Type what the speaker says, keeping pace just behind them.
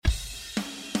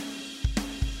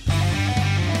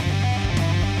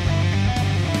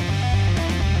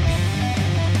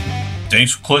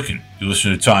thanks for clicking. You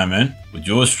listen to Time In with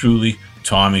yours truly,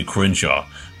 Tommy Crenshaw.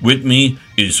 With me,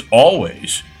 as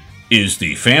always, is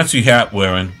the fancy hat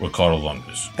wearing Ricardo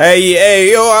Lungus.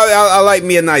 Hey, I like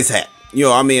me a nice hat.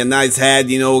 A nice hat,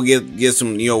 get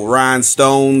some,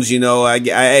 rhinestones,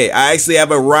 I actually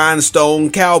have a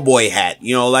rhinestone cowboy hat,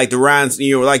 like the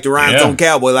rhinestone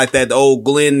cowboy, like that old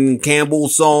Glenn Campbell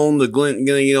song,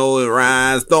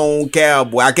 rhinestone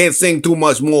cowboy. I can't sing too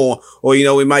much more or,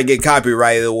 we might get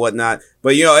copyrighted or whatnot.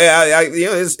 But,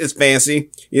 it's fancy.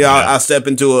 I'll step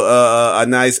into a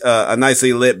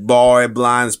nicely lit bar at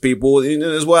Blinds People.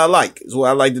 That's what I like. It's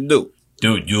what I like to do.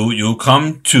 Dude, you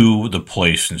come to the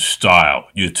place in style.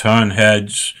 You turn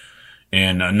heads,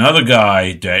 and another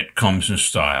guy that comes in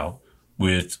style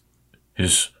with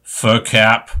his fur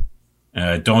cap. And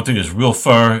I don't think it's real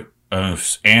fur, if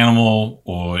it's animal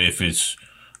or if it's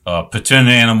pretend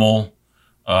animal.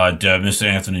 Mr.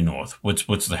 Anthony North. What's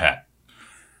the hat?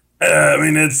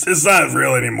 It's not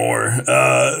real anymore.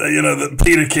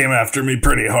 PETA came after me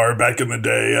pretty hard back in the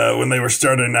day, when they were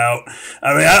starting out.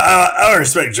 I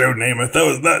respect Joe Namath.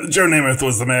 Joe Namath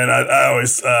was the man I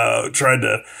always, tried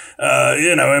to,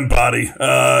 embody,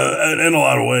 in a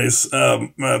lot of ways.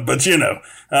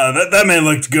 That man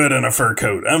looked good in a fur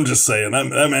coat. I'm just saying,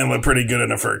 that man looked pretty good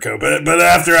in a fur coat. But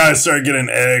after I started getting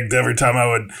egged every time I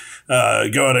would,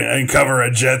 go out and cover a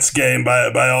Jets game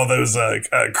by all those,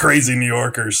 crazy New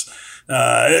Yorkers.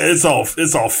 It's all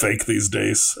fake these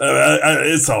days.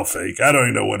 It's all fake. I don't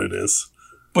even know what it is.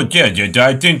 But yeah,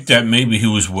 I think that maybe he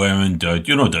was wearing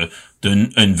the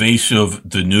invasive,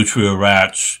 the nutria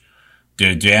rats.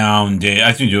 They're down.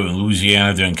 I think they're in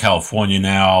Louisiana. They're in California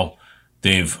now.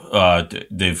 They've got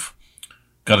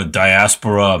a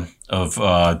diaspora of,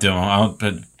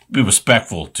 be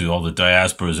respectful to all the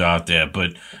diasporas out there,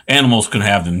 but animals can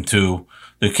have them too.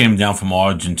 They came down from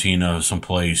Argentina or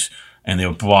someplace, and they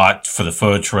were brought for the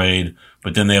fur trade,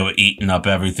 but then they were eating up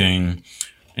everything,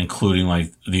 including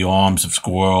like the arms of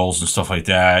squirrels and stuff like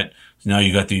that. Now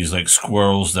you got these like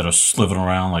squirrels that are slithering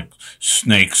around like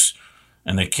snakes,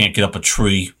 and they can't get up a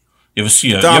tree. You ever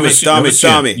see a limbless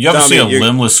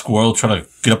squirrel try to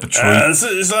get up a tree? It's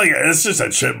just a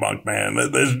chipmunk, man.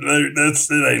 It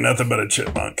ain't nothing but a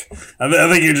chipmunk. I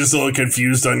think you're just a little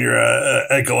confused on your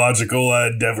ecological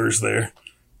endeavors there.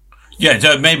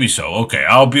 Yeah, maybe so. Okay,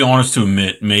 I'll be honest to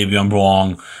admit, maybe I'm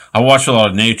wrong. I watch a lot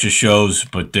of nature shows,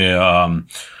 but some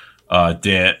of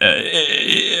them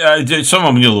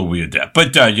get a little weird there.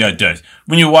 But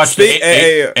when you watch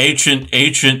the ancient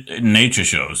nature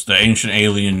shows, the ancient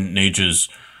alien natures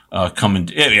coming.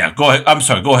 Yeah, go ahead. I'm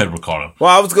sorry. Go ahead, Ricardo. Well,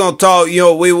 I was going to talk,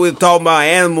 we were talking about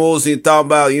animals and talking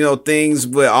about, things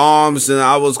with arms, and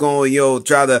I was going to,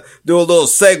 try to do a little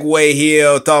segue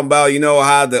here, talking about,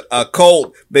 how a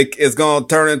Colt is going to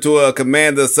turn into a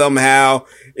commander somehow,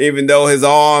 even though his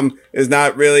arm is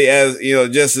not really as,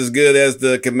 just as good as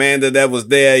the commander that was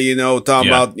there, talking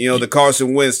about, the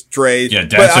Carson Wentz trade. Yeah,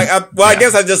 I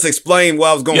guess I just explained what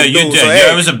I was going to do. Yeah, you did. So,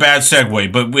 it was a bad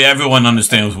segue, but everyone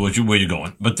understands where you're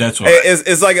going. But that's what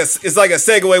it's like a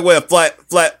segue with a flat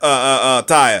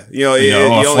tire. You only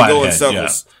go in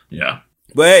circles. Yeah.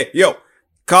 But hey,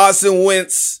 Carson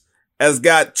Wentz has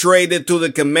got traded to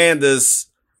the Commanders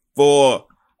for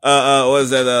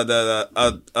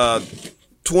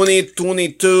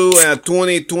 2022 and a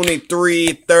 2023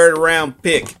 third round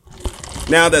pick.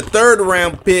 Now the third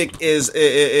round pick is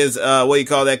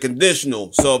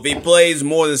conditional. So if he plays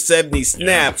more than 70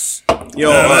 snaps,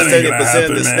 70%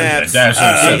 of the snaps,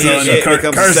 I'm telling you,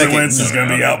 Carson Wentz is going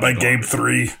to be out by game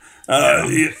 3.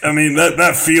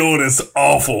 That field is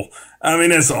awful.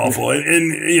 It's awful.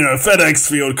 In FedEx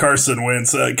Field, Carson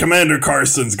Wentz, Commander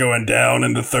Carson's going down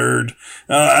in the third.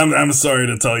 I'm sorry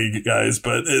to tell you guys,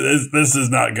 but this is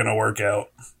not going to work out.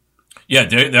 Yeah,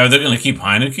 they're going to keep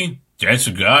Heineke. That's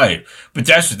a guy. But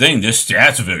that's the thing. Their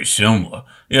stats are very similar.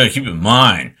 Keep in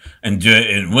mind. And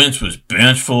Wentz was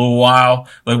benched for a while.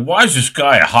 Like, why is this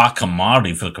guy a hot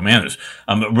commodity for the Commanders?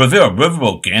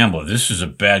 Riverboat gambler. This is a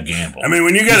bad gamble.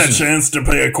 When you got a chance to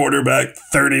pay a quarterback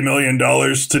 $30 million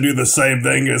to do the same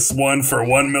thing as one for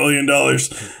 $1 million,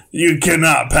 you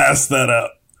cannot pass that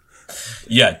up.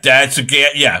 Yeah,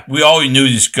 we always knew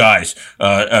these guys.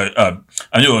 I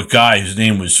knew a guy, his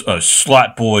name was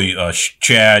Slot Boy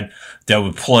Chad, that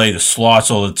would play the slots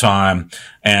all the time,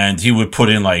 and he would put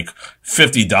in like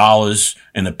 $50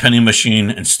 in the penny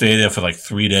machine and stay there for like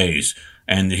 3 days,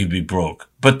 and he'd be broke.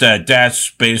 But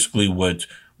that's basically what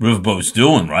Riverboat's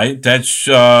doing, right? That's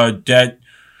that.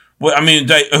 Well,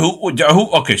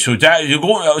 okay, so that you're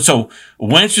going. So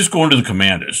Wentz is going to the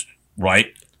Commanders,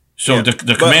 right? So the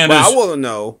Commanders. But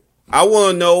I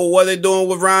want to know what they're doing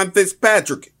with Ryan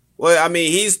Fitzpatrick. Well, I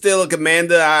mean, he's still a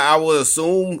commander. I would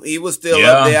assume he was still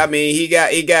up there. I mean, he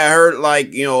got hurt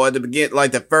like, you know, at the beginning,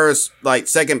 like the first, like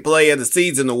second play of the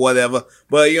season or whatever.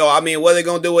 But, you know, I mean, what are they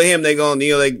going to do with him? They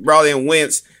brought in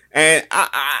Wentz, and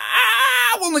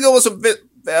I want to go with some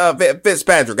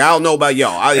Fitzpatrick. I don't know about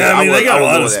y'all. They got a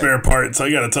lot of spare parts.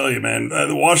 I got to tell you, man,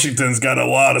 Washington's got a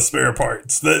lot of spare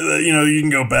parts. You know, you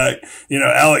can go back. You know,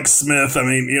 Alex Smith. I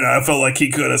mean, you know, I felt like he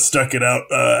could have stuck it out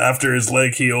after his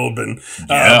leg healed, but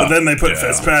then they put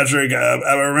Fitzpatrick.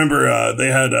 I remember they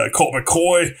had Colt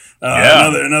McCoy.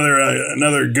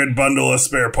 Another good bundle of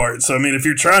spare parts. So I mean, if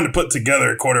you're trying to put together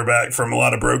a quarterback from a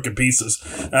lot of broken pieces,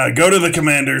 go to the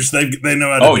Commanders. They know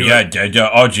how to do it.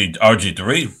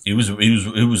 RG3.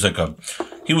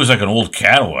 He was like an old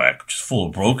Cadillac, just full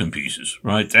of broken pieces,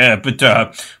 right? But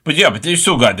they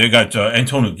still got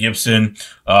Antonio Gibson,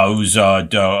 who's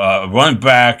a running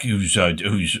back, who's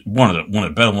one of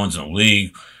the better ones in the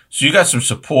league. So you got some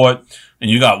support, and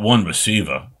you got one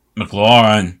receiver,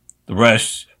 McLaurin. The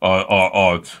rest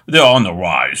are they're on the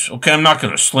rise. Okay, I'm not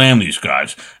going to slam these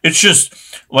guys. It's just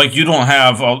like you don't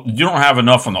have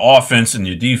enough on the offense, and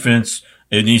your defense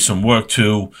it needs some work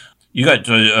too. You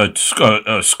got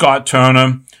Scott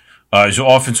Turner, he's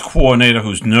your offense coordinator,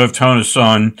 who's Nerve Turner's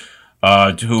son,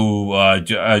 who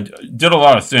did a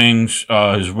lot of things.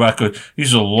 His record,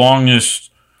 he's the longest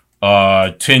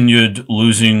tenured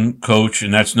losing coach,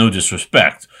 and that's no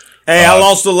disrespect. Hey, I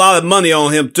lost a lot of money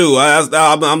on him too.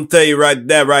 I'm telling you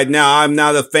right now, I'm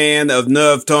not a fan of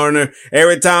Nerve Turner.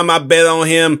 Every time I bet on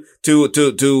him to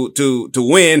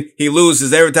win, he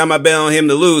loses. Every time I bet on him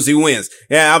to lose, he wins.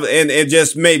 Yeah, and it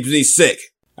just makes me sick.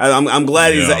 I'm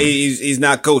glad he's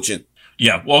not coaching.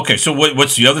 Yeah. Well, okay. So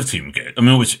what's the other team get? I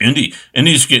mean, what's Indy?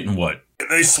 Indy's getting what?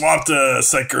 They swapped a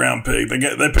second round pick.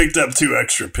 They picked up 2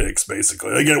 extra picks,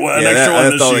 basically. They get an extra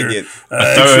one this year,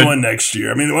 extra one next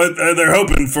year. I mean, they're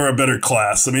hoping for a better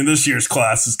class. I mean, this year's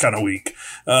class is kind of weak.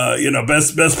 You know,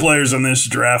 best players in this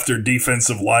draft are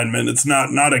defensive linemen. It's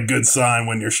not a good sign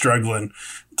when you're struggling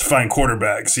to find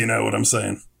quarterbacks. You know what I'm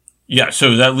saying? Yeah.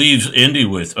 So that leaves Indy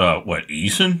with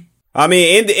Eason? I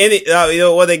mean, Indy, you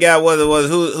know what they got?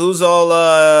 Who's all?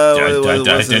 I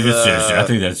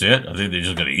think that's it. I think they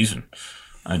just got Eason.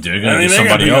 They're going to get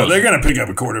somebody else. They're going to pick up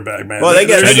a quarterback, man. Well,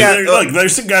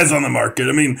 there's some guys on the market.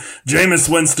 I mean, Jameis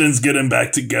Winston's getting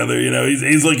back together. You know,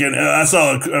 he's looking. I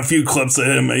saw a few clips of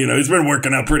him. You know, he's been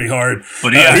working out pretty hard.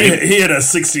 But he hit a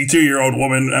 62-year-old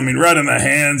woman. I mean, right in the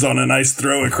hands on a nice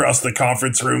throw across the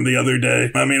conference room the other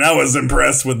day. I mean, I was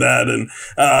impressed with that. And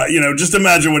you know, just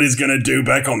imagine what he's going to do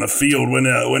back on the field when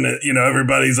you know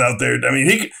everybody's out there. I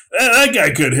mean, that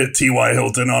guy could hit T.Y.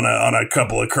 Hilton on a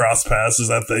couple of cross passes.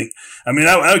 I think. I mean,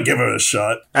 I would give it a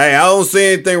shot. Hey, I don't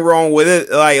see anything wrong with it.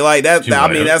 Like that.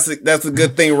 I mean, that's a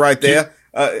good thing right there.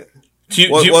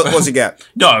 What's he got?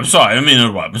 No, I'm sorry.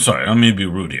 I'm sorry. I mean to be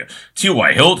rude here.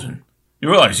 T.Y. Hilton. You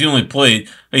realize he only played.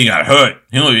 He got hurt.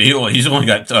 He's only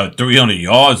got 300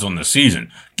 yards on the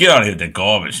season. Get out of here, that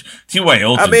garbage. T.Y.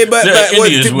 Hilton. I mean, but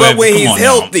when he's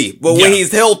healthy, when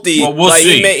he's healthy, well, we'll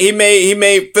see. He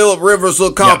made Phillip Rivers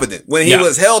look competent. When he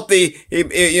was healthy,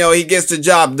 he gets the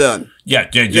job done. Yeah,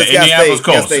 Indianapolis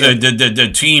Colts,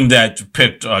 the team that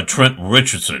picked Trent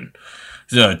Richardson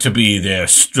to be their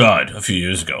stud a few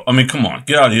years ago. I mean, come on,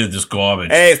 get out of here with this garbage.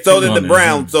 Hey, so did the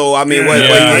Browns. So I mean,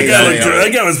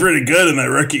 that guy was pretty good in that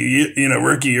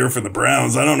rookie year for the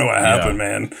Browns. I don't know what happened,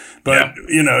 man. But,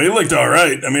 you know, he looked all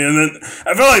right. I mean, and then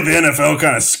I felt like the NFL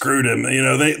kind of screwed him. You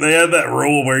know, they had that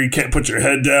rule where you can't put your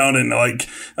head down and like,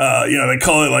 you know, they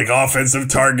call it like offensive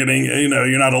targeting. You know,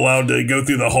 you're not allowed to go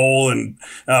through the hole and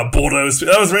bulldoze.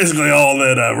 That was basically all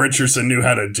that Richardson knew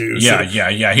how to do.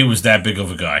 Yeah. He was that big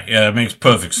of a guy. Yeah, it makes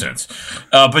perfect sense.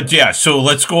 But yeah, so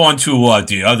let's go on to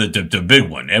the big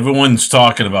one. Everyone's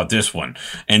talking about this one.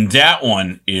 And that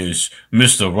one is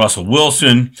Mr. Russell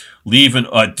Wilson leaving.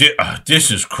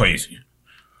 This is crazy.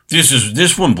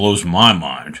 This one blows my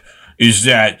mind. Is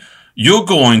that you're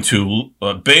going to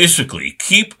basically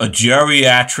keep a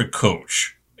geriatric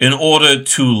coach in order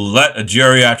to let a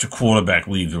geriatric quarterback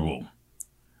leave the room?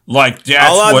 Like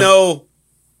that's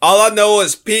all I know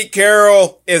is Pete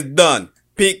Carroll is done.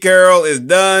 Pete Carroll is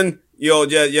done.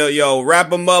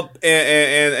 Wrap him up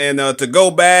and to go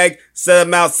bag, set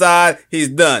him outside. He's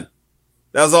done.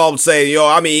 That's all I'm saying.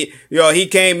 He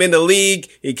came in the league.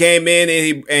 He came in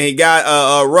and he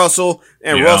got Russell,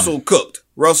 and Russell cooked.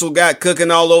 Russell got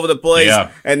cooking all over the place.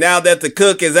 Yeah. And now that the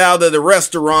cook is out of the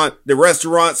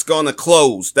restaurant's going to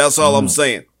close. That's all I'm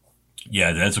saying.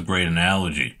 Yeah, that's a great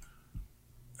analogy.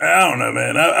 I don't know,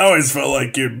 man. I always felt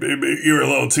like you were a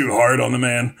little too hard on the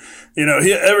man.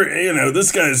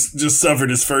 This guy's just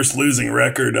suffered his first losing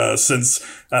record since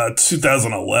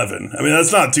 2011. I mean,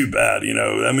 that's not too bad,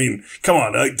 I mean, come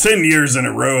on, like 10 years in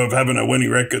a row of having a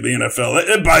winning record in the NFL,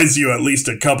 it buys you at least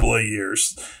a couple of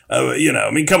years.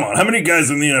 I mean, come on, how many guys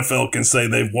in the NFL can say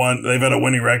they've had a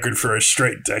winning record for a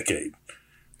straight decade?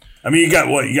 I mean, you got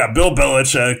Bill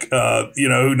Belichick,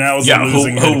 who now is a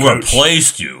losing head coach. Who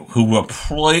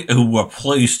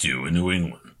replaced you in New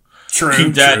England. True.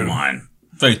 Keep that in mind.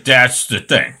 Like, that's the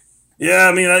thing. Yeah,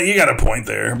 I mean, you got a point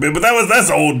there. But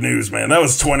that's old news, man. That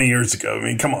was 20 years ago. I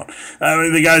mean, come on. I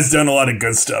mean, the guy's done a lot of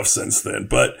good stuff since then.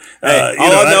 But,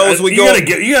 you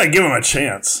gotta give him a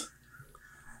chance.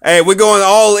 Hey, we're going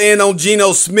all in on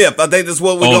Geno Smith. I think that's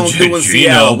what we're going to do in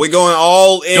Seattle. We're going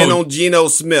all in on Geno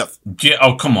Smith.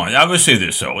 Oh, come on. I would say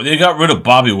this, though. They got rid of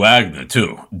Bobby Wagner,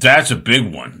 too. That's a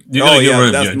big one. I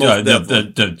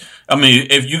mean,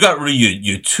 if you got rid of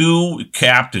your two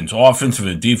captains, offensive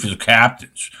and defensive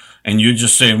captains, and you're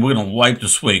just saying we're going to wipe the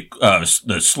slate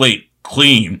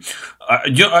clean,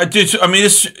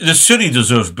 the city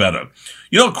deserves better.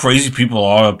 You know how crazy people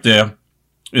are up there?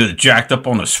 Jacked up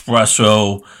on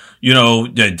espresso,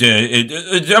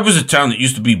 that was a town that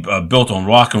used to be built on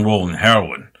rock and roll and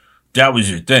heroin. That was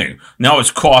your thing. Now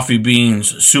it's coffee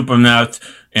beans, super meth,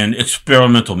 and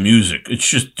experimental music. It's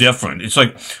just different. It's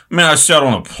like, man, I sat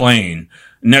on a plane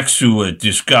next to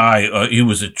this guy. He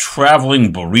was a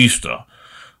traveling barista.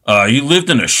 He lived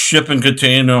in a shipping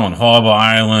container on Harbor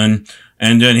Island.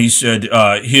 And then he said,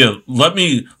 here, let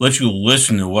me let you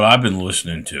listen to what I've been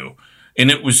listening to. And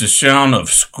it was the sound of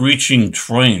screeching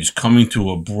trains coming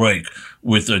to a break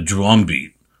with a drum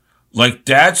beat. Like,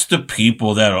 that's the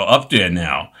people that are up there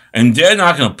now. And they're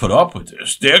not going to put up with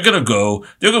this. They're going to go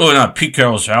down to Pete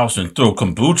Carroll's house and throw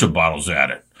kombucha bottles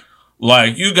at it.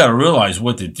 Like, you got to realize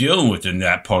what they're dealing with in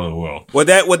that part of the world. Would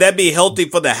that be healthy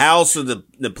for the house or the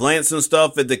plants and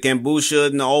stuff and the kombucha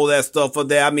and all that stuff for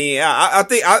there? I mean, I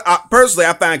think I personally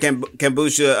I find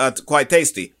kombucha quite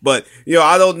tasty, but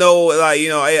I don't know, like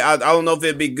I don't know if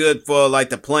it'd be good for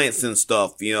like the plants and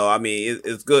stuff. I mean,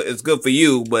 it's good for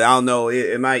you, but I don't know.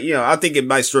 It might, I think it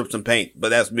might strip some paint, but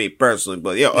that's me personally.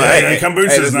 But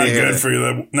kombucha is not good for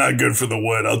you. Not good for the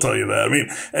wood. I'll tell you that. I mean,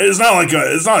 it's not like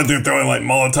they're throwing like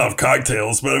Molotov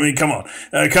cocktails, but I mean, come on,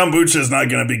 kombucha is not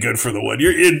going to be good for the wood.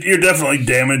 You're definitely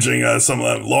damaging some of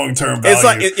that long term value. It's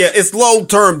like it's long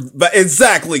term, but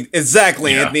exactly,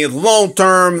 yeah. Anthony. It's long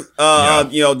term.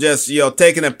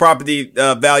 Taking the property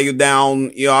value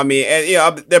down. I mean,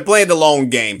 and, they're playing the long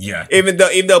game. Yeah. Even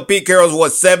though Pete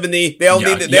Carroll's 70, they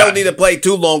don't need to play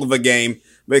too long of a game,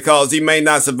 because he may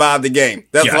not survive the game.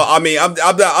 That's what I mean.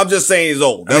 I'm just saying he's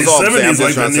old. That's all I'm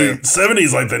saying.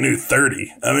 70's like the new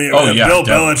 30. I mean, Bill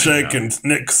Belichick and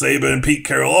Nick Saban and Pete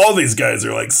Carroll, all these guys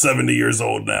are like 70 years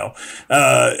old now.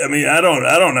 I mean, I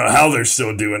don't know how they're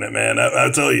still doing it, man.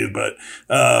 I'll tell you, but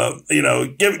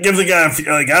give the guy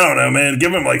I don't know, man.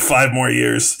 Give him like 5 more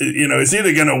years. He's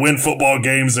either going to win football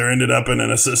games or ended up in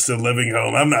an assisted living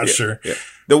home. I'm not sure. Yeah.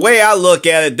 The way I look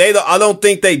at it, I don't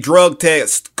think they drug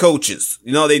test coaches.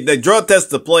 They drug test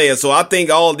the players. So I think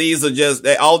all these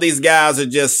guys are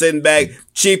just sitting back,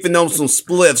 chiefing on some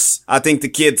spliffs, I think the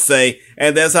kids say.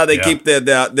 And that's how they keep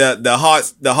the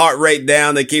heart rate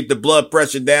down. They keep the blood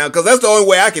pressure down. Cause that's the only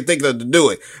way I can think of to do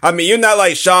it. I mean, you're not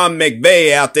like Sean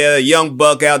McVay out there, a young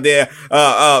buck out there,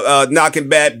 knocking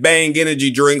back Bang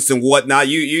energy drinks and whatnot.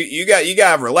 You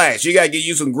gotta relax. You gotta get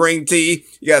you some green tea.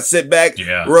 You gotta sit back,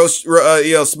 roast,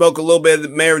 smoke a little bit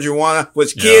of marijuana,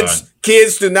 which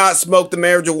kids do not smoke the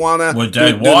marijuana. Well,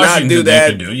 do not do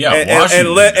that.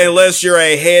 Unless you're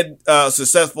a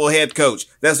successful head coach.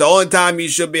 That's the only time you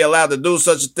should be allowed to do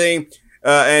such a thing.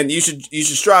 And you should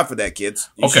strive for that, kids.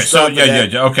 Okay, so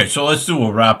let's do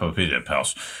a wrap up here,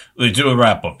 pals. Let's do a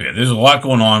wrap up here. There's a lot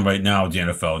going on right now with the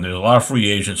NFL, and there's a lot of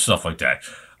free agents, stuff like that.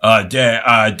 Y'all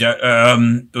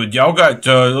got,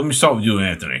 let me start with you,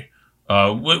 Anthony.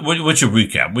 What's your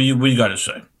recap? What you got to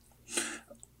say?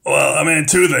 Well, I mean,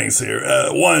 2 things here.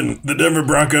 One, the Denver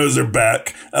Broncos are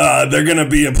back. They're going to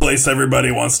be a place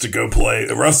everybody wants to go play.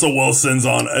 Russell Wilson's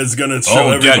is going to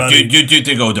show everybody. Do you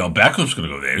think Odell Beckham's going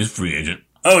to go there? He's a free agent.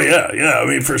 Oh yeah. I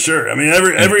mean, for sure. I mean,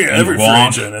 every free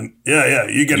agent, and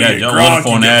you get Gronk,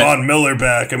 you get Von Miller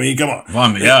back. I mean, come on.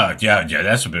 Yeah,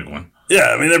 that's a big one.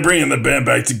 Yeah, I mean, they're bringing the band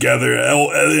back together.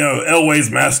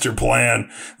 Elway's master plan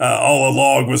all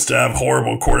along was to have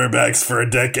horrible quarterbacks for a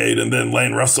decade and then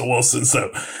lane Russell Wilson.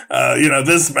 So,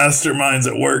 this mastermind's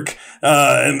at work.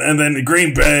 And then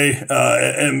Green Bay,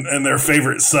 and their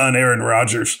favorite son, Aaron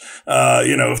Rodgers,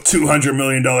 $200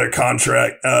 million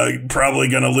contract, probably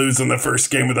going to lose in the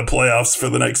first game of the playoffs for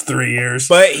the next 3 years.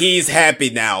 But he's happy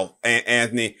now,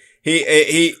 Anthony.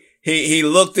 He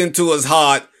looked into his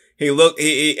heart. He looked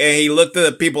at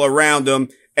the people around him,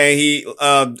 and he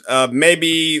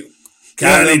maybe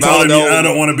kind of told him, I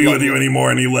don't want to be with you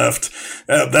anymore, and he left.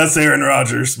 That's Aaron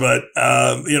Rodgers, but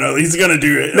he's going to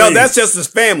do it. No, that's just his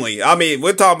family. I mean,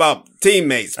 we're talking about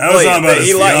teammates. I was talking about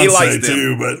his fiance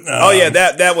too, but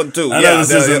that one too.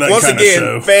 Once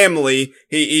again, family.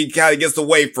 He kind of gets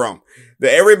away from.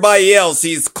 Everybody else,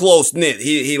 he's close knit.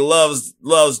 He loves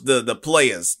the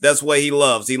players. That's what he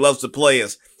loves. He loves the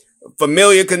players.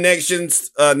 Familiar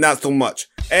connections, not so much.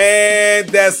 And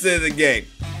that's it of the game.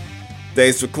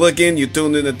 Thanks for clicking. You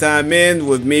tuned in to Time In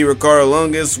with me, Ricardo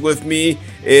Lungus. With me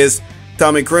is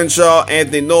Tommy Crenshaw,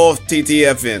 Anthony North,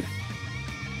 TTFN.